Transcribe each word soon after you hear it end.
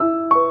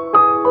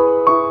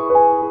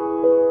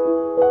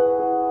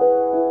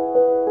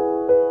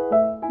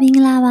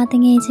တ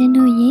ငယ်ချင်း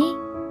တို့ရေ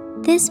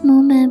This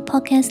Moment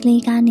Podcast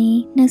လေးကနေ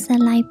နှုတ်ဆ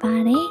က်လိုက်ပါ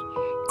တယ်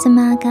ကျမ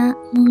က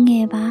မုန်းင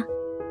ယ်ပါ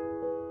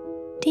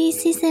ဒီ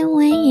Season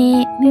 1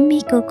ရဲ့မိမိ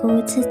ကိုယ်ကို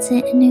ချစ်ချ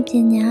င်းအနုပ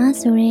ညာ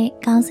ဆိုတဲ့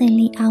ခေါင်းစဉ်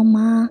လေးအောက်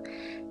မှာ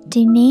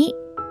ဒီနေ့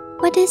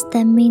What is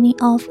the meaning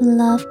of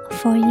love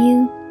for you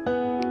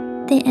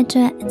တဲ့အတွ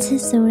က်အချ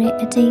စ်ဆိုတဲ့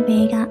အဓိပ္ပာ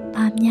ယ်က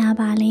ဘာများ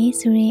ပါလဲ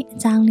ဆိုတဲ့အ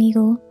ကြောင်းလေး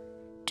ကို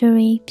တို့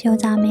ရေပြော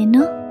ကြမယ်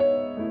နော်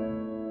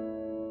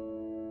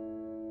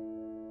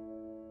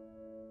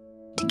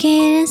တက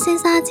ယ်စ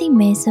ဉ်းစားကြည့်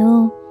မယ်ဆို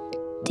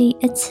ဒီ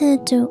အချစ်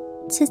တို့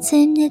ချစ်ချ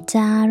င်းမြတ်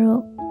တာ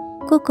တို့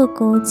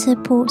ကိုချစ်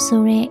ဖို့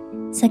ဆိုတဲ့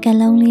စကား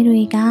လုံးလေး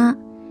တွေက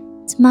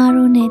ကျမ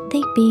တို့နဲ့သိ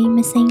ပ်ပြီးမ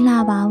စိမ့်လှ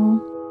ပါဘူး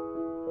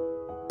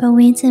။ဘဝ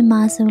င်းချင်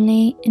မှာဆို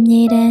လေအ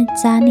မြဲတမ်း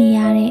ကြားနေရ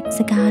တဲ့စ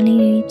ကားလေး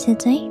တွေဖြစ်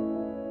တယ်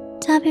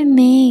။ဒါပေ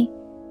မဲ့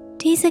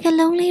ဒီစကား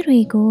လုံးလေးတွေ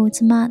ကိုကျ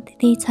မတည်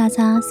တည်ချာ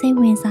ချာစိတ်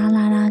ဝင်စား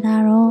လာတာက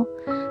တော့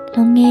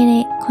လွန်ခဲ့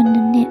တဲ့9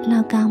နှစ်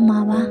လောက်ကမှ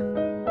ပါ။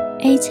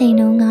အဲ့ချိန်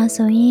တုန်းက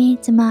ဆိုရင်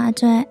ကျမအ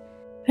တွက်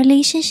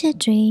relationship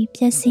တွေ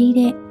ပျက်စီး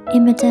တဲ့အ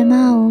င်မတန်မှ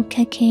ခ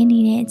က်ခဲနေ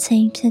တဲ့အချိ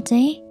န်ဖြစ်တ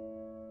ယ်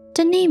။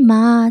ဒီနေ့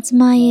မှာကျ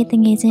မရဲ့တ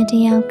ငယ်ချင်းတ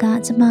စ်ယောက်က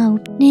ကျမကို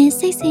နင်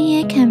စိတ်ဆင်း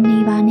ရဲခံနေ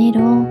ပါနဲ့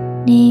တော့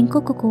နင်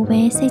ကို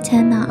ပဲစိတ်ချ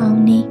မ်းသာအော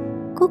င်နေ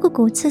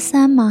ကိုချစ်စ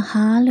မ်းမှာ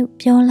ဟာလို့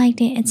ပြောလိုက်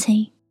တဲ့အချိ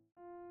န်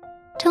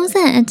ထုံး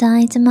စံအတို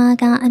င်းကျမ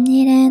ကအမြဲ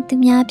တမ်းသူ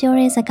များပြော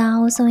တဲ့စကား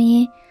ကိုဆိုရ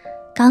င်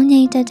ကောင်းငြိ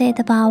မ်တတ်တဲ့သ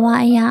ဘာဝ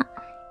အရာ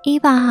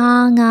အေးပါဟာ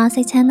ငါ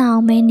စိတ်ချမ်းသာအော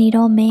င်ပဲနေ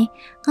တော့မယ်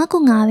ငါ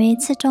ပဲ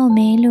ချစ်တော့မ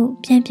ယ်လို့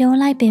ပြန်ပြော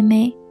လိုက်ပေ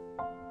မဲ့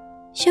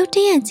ရုတ်တ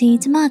ရက်ကြီး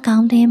ကျမခေါ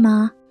င်းထဲမှာ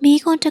မိ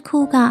ခွန်းတစ်ခု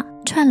က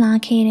ထွက်လာ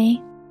ခဲ့တယ်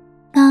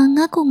ငါ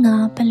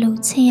ဘယ်လို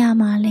ချစ်ရ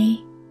မှာလဲ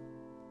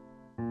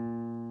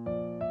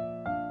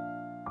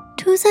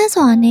ထူးဆန်း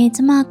စွာနဲ့ကျ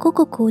မ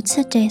ကိုချ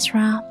စ်တယ်ဆို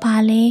တာဘာ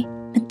လဲ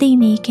မသိ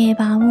နေခဲ့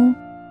ပါဘူး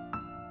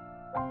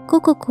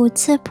ကို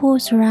ချစ်ဖို့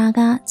ဆိုတာက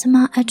ကျမ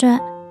အတွ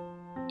က်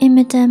အင်မ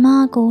တန်မှ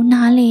ကို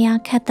နားလေရ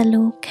ခက်တယ်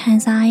လို့ခံ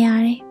စားရ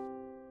တယ်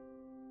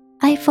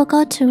I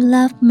forgot to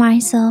love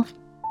myself.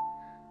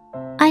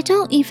 I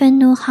don't even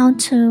know how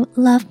to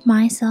love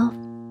myself.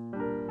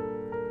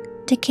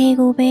 တကယ်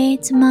ကိုပဲ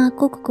ကျမ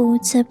ကို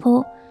ချစ်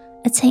ဖို့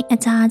အချိန်အ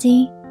ကြာ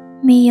ကြီး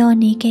မေ့လျော့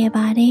နေခဲ့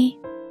ပါတယ်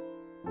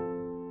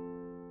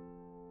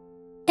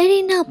အဲ့ဒီ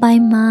နောက်ပို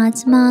င်းမှာ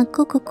ကျမ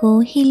ကို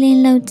healing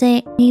လုပ်တဲ့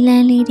နည်းလ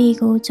မ်းလေးတွေ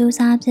ကိုစူးစ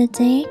မ်းဖြစ်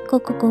တဲ့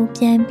ကို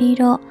ပြန်ပြီး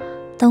တော့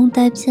သုံးသ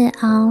ပ်ဖြစ်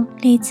အောင်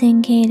လေ့ကျင့်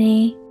ခဲ့တ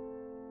ယ်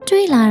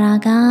တွေ့လာတာ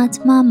ကကျ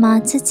မမှာ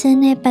ချစ်ချင်း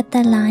နဲ့ပတ်သ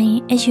က်လာရင်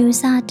အယူ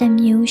ဆတစ်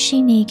မျိုးရှိ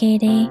နေခဲ့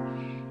တယ်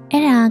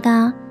အဲ့ဒါက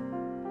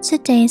ချ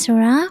စ်တယ်ဆို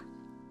တာ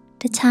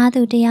တခြား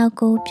သူတစ်ယောက်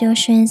ကိုပျော်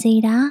ရွှင်စေ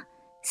တာ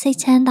စိတ်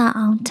ချမ်းသာ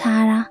အောင်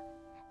ထားတာ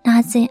နာ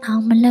ကျင်အော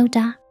င်မလုပ်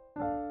တာ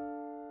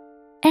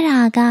အဲ့ဒါ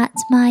က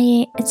ကျမ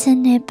ရဲ့အချစ်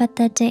နဲ့ပတ်သ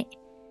က်တဲ့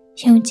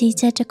ယုံကြည်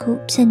ချက်တစ်ခု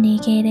ဖြစ်နေ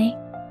ခဲ့တယ်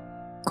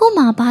ကို့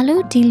မှာဘာ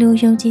လို့ဒီလို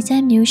ယုံကြည်ချ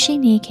က်မျိုးရှိ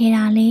နေခဲ့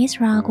တာလဲ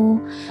ဆိုတာကို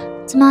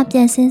ကျမပြ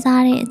န်စဉ်း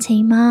စားတဲ့အချိ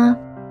န်မှာ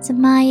ကျ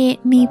မရဲ့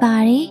မိဘ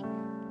တွေ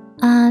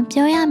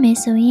ပြောရမယ်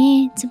ဆိုရင်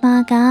ကျမ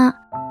က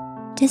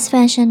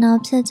dysfunctional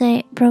ဖြစ်တဲ့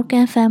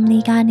broken family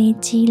ကနေ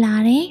ကြီးလာ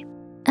တယ်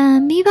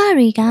မိဘ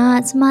တွေက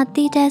ကျမတ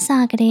ည်တဲ့စ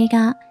ကလေးက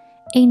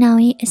အိမ်အောင်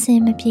ကြီးအဆ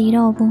င်မပြေ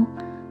တော့ဘူး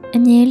အ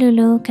မြဲလို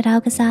ကြော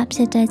က်ကစားဖြ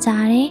စ်တတ်ကြ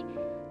တယ်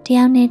တ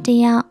ယောက်နဲ့တ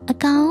ယောက်အ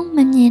ကောင်းမ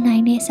မြင်နို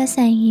င်တဲ့ဆက်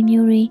ဆံရေး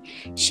မျိုးတွေ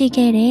ရှိ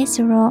ခဲ့တယ်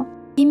ဆိုတော့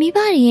ဒီမိဘ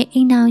တွေရဲ့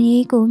အိမ်အောင်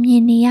ကြီးကိုမြ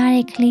င်နေရ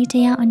တဲ့ကလေးတ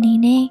ယောက်အနေ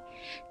နဲ့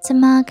ကျ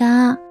မက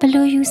ဘယ်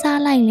လိုယူဆ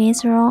လိုက်လဲ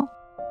ဆိုတော့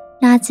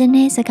နာကျင်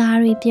တဲ့စကား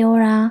တွေပြော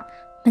တာ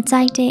မ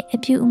ကြိုက်တဲ့အ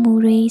ပြုအမူ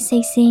တွေစိ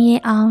တ်ဆင်းရဲ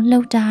အောင်လု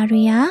ပ်တာ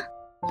တွေဟာ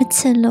မချ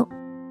စ်လို့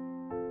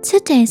ချ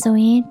စ်တယ်ဆို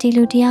ရင်ဒီ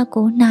လူတယောက်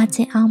ကိုနာကျ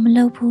င်အောင်မ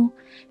လုပ်ဘူး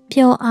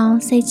ပျော်အောင်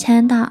စိတ်ချ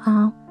မ်းသာအော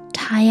င်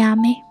ထားရ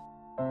မယ်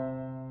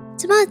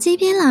ကျမကြီး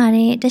ပြင်းလာ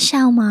တဲ့တ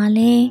ခြားမှာ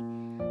လေ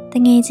တ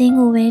ငယ်ချင်း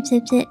ကိုပဲဖြ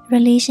စ်ဖြစ်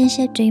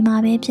relationship တွေမှာ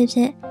ပဲဖြစ်ဖြ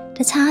စ်တ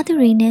ခြားသူ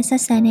တွေနဲ့ဆ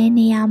က်ဆံတဲ့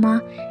နေရာမှာ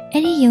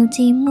အဲ့ဒီယုံကြ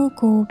ည်မှု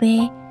ကိုပဲ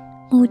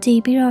မူတည်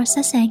ပြီးတော့ဆ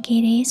က်ဆံ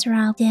ခဲ့တယ်ဆို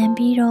တာပြန်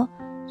ပြီးတော့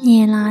မြ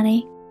င်လာတ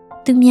ယ်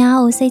သူများ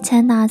ကိုစိတ်ချ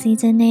မ်းသာစေ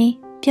ခြင်းနဲ့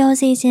ပျော်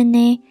စေခြင်း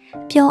နဲ့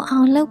ပျော်အော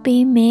င်လုပ်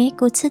ပေးမယ်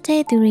ကိုချစ်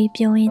တဲ့သူတွေ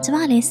ပြောရင်ကျမ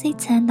လည်းစိတ်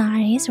ချမ်းသာ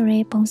တယ်ဆို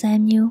တဲ့ပုံစံ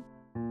မျိုး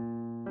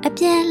အ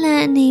ပြန်အလှ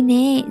န်အနေ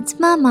နဲ့ကျ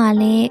မမှ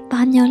လည်း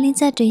ဗာမျောလင့်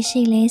ချက်တွေ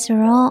ရှိလဲဆို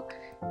တော့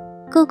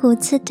ကို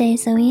ချစ်တယ်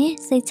ဆိုရင်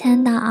စိတ်ချ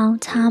မ်းသာအောင်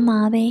ထားမှာ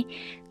ပဲ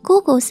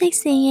ကိုစိတ်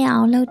ဆင်းရဲ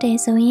အောင်လုပ်တယ်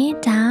ဆိုရင်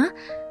ဒါ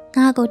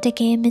ငါကိုတ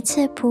ကယ်မချ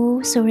စ်ဘူး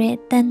ဆိုတဲ့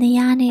တန်တ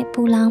ရားနဲ့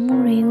ပူလောင်မှု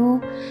တွေကို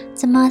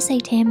ကျမစိ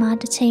တ်ထဲမှာ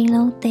တစ်ချိန်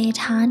လုံးတည်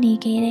ထားနေ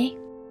ခဲ့တယ်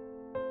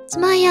ကျ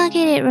မရ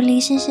ခဲ့တဲ့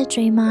relationship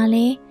တွေမှာလ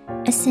ည်း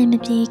အဆင်မ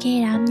ပြေခဲ့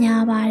တာ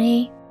များပါတ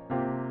ယ်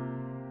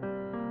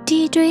ဒီ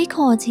တွေး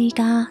ခေါ်ကြီး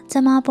ကကျ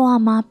မဘဝ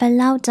မှာဘယ်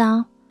လောက်တောင်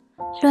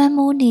လွှမ်း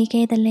မိုးနေ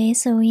ခဲ့တယ်လဲ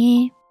ဆိုရ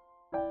င်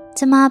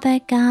ကျမဘ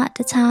က်ကတ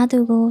ခြားသူ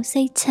ကို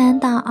စိတ်ချမ်း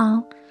သာအော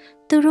င်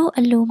သူတို့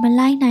အလိုမ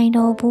လိုက်နိုင်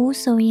တော့ဘူး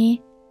ဆိုရင်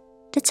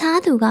တခြား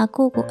သူက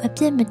ကိုအ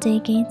ပြစ်မတည်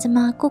ခင်ကျမ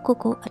ကို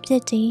အပြ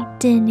စ်တွေ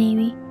တင်နေ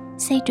ပြီ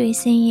စိတ်တွေ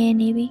ဆင်းရဲ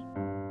နေပြီ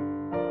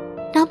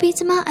နောက်ပြီး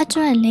ကျမအ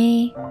တွက်လေ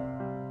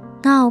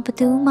ငါ့ကိုဘယ်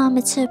သူမှမ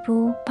ချစ်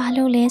ဘူးဘာ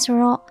လို့လဲဆို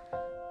တော့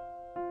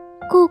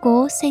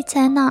ကိုစိတ်ချ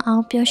မ်းသာအော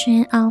င်ပျော်ရွှ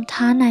င်အောင်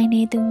ထားနိုင်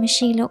နေသူမ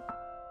ရှိလို့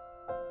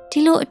ဒီ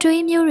လိုအ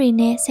တွေးမျိုးတွေ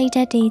နဲ့စိတ်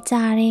ဓာတ်တွေကြ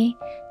တယ်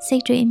စိ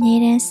တ်တွေအမြဲ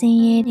တမ်းဆင်း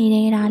ရဲနေ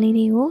တဲ့ဓာတ်လေး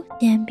တွေကို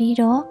ပြန်ပြီး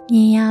တော့မြ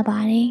င်ရပါ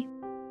တယ်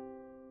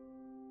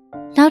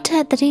နောက်ထ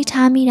ပ်သတိ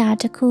ထားမိတာ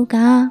တစ်ခုက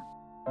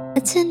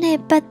အချစ်နဲ့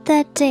ပတ်သ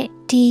က်တဲ့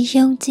ဒီ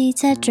ယုံကြည်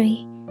ချက်တွေ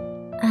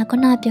ခု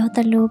နပြောသ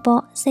လို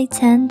ပေါ့စိတ်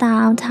ချမ်းသာ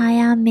အောင်ထား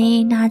ရမယ်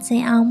နာကျ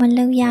င်အောင်မ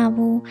လုပ်ရ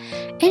ဘူး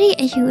အဲ့ဒီ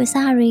အယူအဆ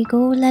တွေ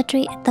ကိုလက်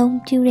တွေ့အသုံး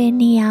ပြုတဲ့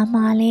နေရာ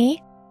မှာလေ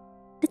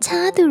တ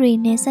ခြားသူတွေ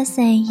နဲ့ဆက်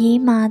ဆံရေး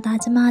မှာဒါ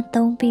ကျမ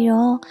သုံးပြီး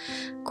တော့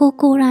ကို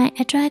ယ်တိုင်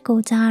အတွက်ကို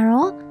ကြ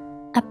တော့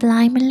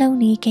apply မလုပ်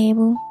နေခဲ့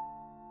ဘူး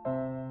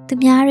သူ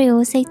များတွေ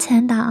ကိုစိတ်ချ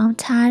မ်းသာအောင်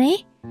ထားတယ်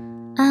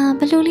ဘ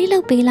ယ်လိုလေးလု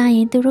ပ်ပေးလိုက်ရ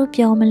င်သူတို့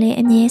ပြောမလဲ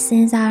အမြဲစ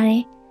ဉ်းစားတ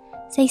ယ်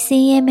စိတ်ဆ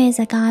င်းရဲမဲ့စ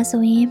ကား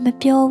ဆိုရင်မ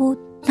ပြော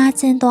ဘူးနာ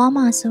ကျင်သွား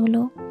မှာဆို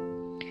လို့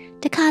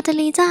တခါတ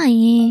လေကြ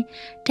ရင်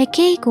တက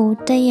ယ့်ကို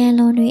တရံ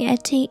လွန်တွေအ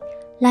ထိ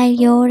လိုက်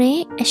ရောတယ်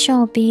အ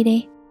လျှော့ပေးတ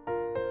ယ်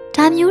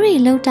ဒါမျိုးတွေ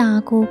လောက်တာ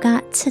ကိုက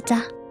ချစ်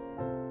တာ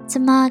ကျ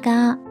မက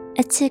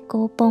အချစ်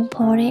ကိုပုံ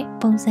ဖော်တဲ့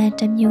ပုံစံ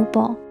တစ်မျိုး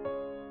ပေါ့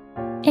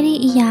အဲ့ဒီ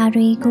အရာ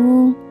တွေကို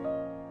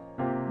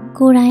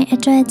ကိုယ်တိုင်အ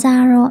တွက်ကြ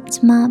တော့ကျ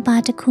မဘာ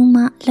တစ်ခု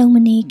မှလုံးမ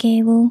နေခဲ့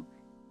ဘူး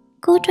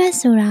ကိုယ်အတွက်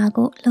ဆိုတာ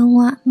ကိုလုံးဝ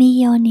မိ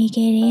ရောနေ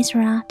ခဲ့တယ်ဆို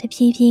တာတဖြ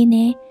ည်းဖြည်း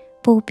နဲ့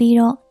ပို့ပြီး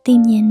တော့သိ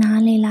မြင်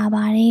နားလည်လာ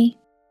ပါတယ်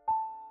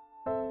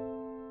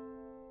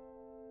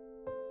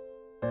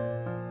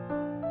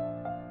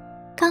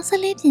ကောင်ဆယ်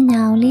လေးပ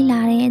ညာကိုလေ့လာ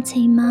တဲ့အ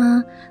ချိန်မှာ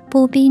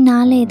ပို့ပြီး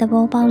နားလည်သ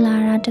ဘောပေါက်လာ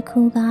တာတစ်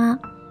ခုက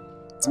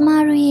ကျမ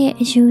တို့ရဲ့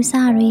အယူဆ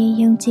တွေ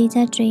ယုံကြည်ချ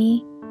က်တွေ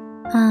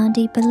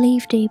ဒီ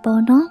belief တွေ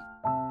ပေါ့နော်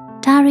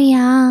ဒါတွေ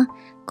ဟာ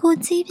ကို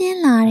ကြီးပြင်း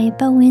လာတဲ့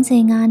ပတ်ဝန်းကျ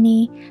င်ကနေ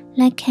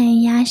လက်ခံ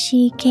ရ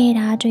ရှိခဲ့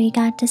တာတွေက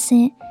တဆ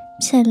င့်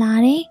ဖြစ်လာ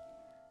တယ်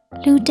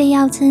လူတစ်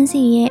ယောက်ချင်း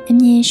စီရဲ့အ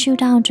မြင်ရှု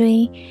ထောင့်တွေ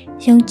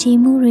ယုံကြည်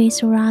မှုတွေ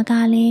ဆိုတာက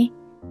လည်း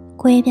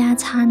ကွဲပြား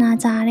ခြားနာ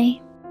ကြတယ်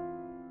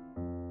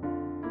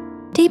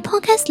ဒီ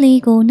podcast လေး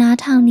ကိုနား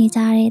ထောင်နေကြ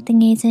တဲ့တ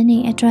ငယ်ချင်းတွေ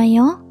အတွက်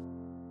ရော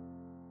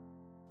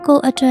ကို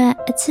ယ့်အတွက်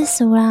အချစ်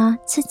ဆိုတာ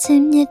ချစ်ချ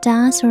င်းမြတ်တာ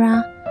ဆိုတာ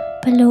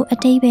ဘယ်လိုအ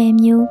တိတ်ပဲ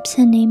မျိုးဖြ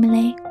စ်နေမ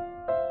လဲ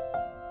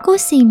ကို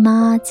ယ့်စီမှာ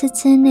ချစ်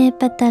ချင်းနဲ့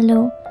ပတ်သက်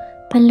လို့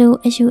ဘယ်လို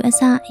အယူအ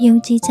ဆယုံ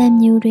ကြည်ချက်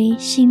မျိုးတွေ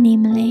ရှိနေ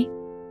မလဲ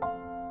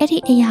အဲ့ဒီ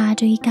အရာ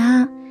တွေက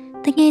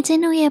တကယ်ချ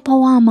င်းတို့ရဲ့ဘ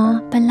ဝမှာ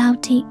ဘယ်လောက်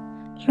ထိ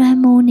လွှမ်း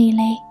မိုးနေ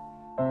လဲ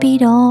ပြီး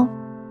တော့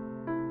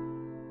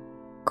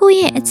ကိုယ့်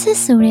ရဲ့အချစ်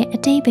ဆိုတဲ့အ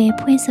တိတ်ပဲ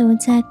ဖွင့်ဆို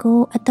ချက်ကို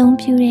အသုံး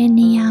ပြုတဲ့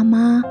နေရာ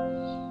မှာ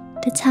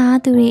တခြား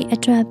သူတွေအ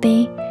တွက်ပဲ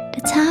တ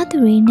ခြားသူ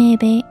တွေနဲ့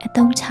ပဲအ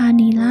သုံးချ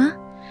နေလား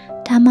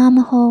ဒါမှမ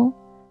ဟုတ်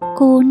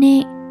ကိုယ်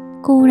နဲ့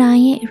ကိုယ်တို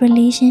င်ရဲ့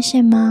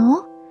relationship မှာရော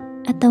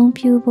အသုံး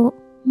ပြုဖို့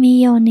မိ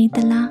ရောနေသ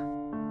လား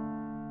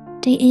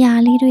ဒီအရာ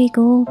လေးတွေ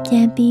ကိုပြ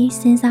န်ပြီး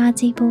စဉ်းစား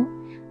ကြည့်ဖို့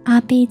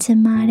အားပေးချင်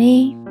ပါတ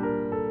ယ်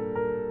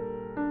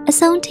အ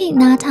ဆုံးထိ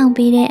နားထောင်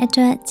ပေးတဲ့အ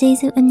တွက်ကျေး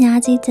ဇူးအများ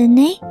ကြီးတင်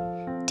နေ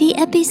ဒီ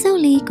episode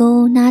လေးကို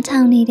နားထော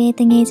င်နေတဲ့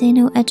တငယ်ချင်း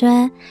တို့အတွ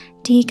က်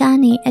ဒီက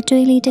နေအ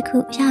တွေ့အလေးတစ်ခု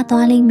ရ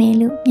သွားလိမ့်မယ်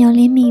လို့မျှော်လ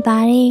င့်မိပါ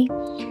တယ်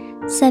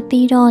ဆက်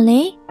ပြီးတော့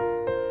လေ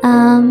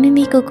မိ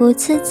မိကို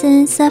ချစ်ချ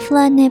င်း self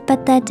love နဲ့ပ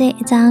တ်သက်တဲ့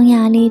အကြောင်းအ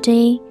ရာလေး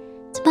တွေ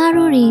ကျမ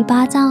တို့တွေဘာ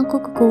ကြောင့်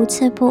ကိုချ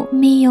စ်ဖို့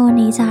မေ့လျော့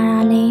နေကြတာ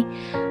လဲ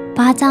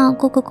ဘာကြောင့်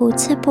ကို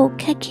ချစ်ဖို့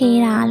ခက်ခဲ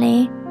တာလဲ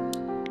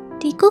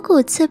ဒီ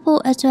ကိုချစ်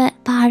ဖို့အတွက်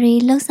ဘာတွေ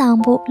လှုပ်ဆောင်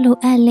ဖို့လို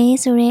အပ်လဲ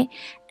ဆိုတဲ့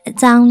အ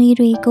ကြောင်းလေး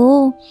တွေကို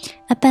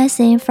အပတ်စ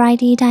ဉ်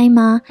Friday တိုင်း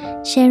မှာ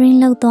sharing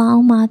လုပ်သွားအော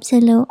င်မှာဖြ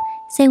စ်လို့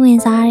စိတ်ဝင်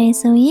စားရ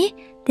ဆိုရင်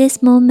This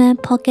Moment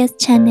Podcast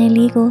Channel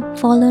လေးကို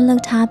follow လု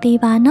ပ်ထားပေး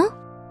ပါနော်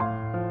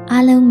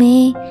အားလုံးပဲ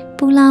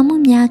ပူလောင်မှု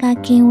များက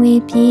ကင်း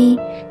ဝေးပြီး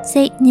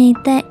စိတ်ငြိမ်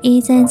သက်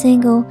အေးချမ်းခြင်း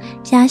ကို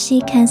ရရှိ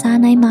ခံစား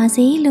နိုင်ပါ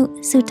စေလို့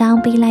ဆုတောင်း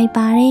ပေးလိုက်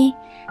ပါတယ်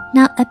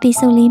နောက်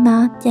episode လေးမှာ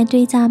ပြန်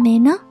တွေ့ကြမယ်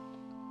နော်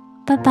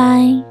Bye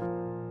bye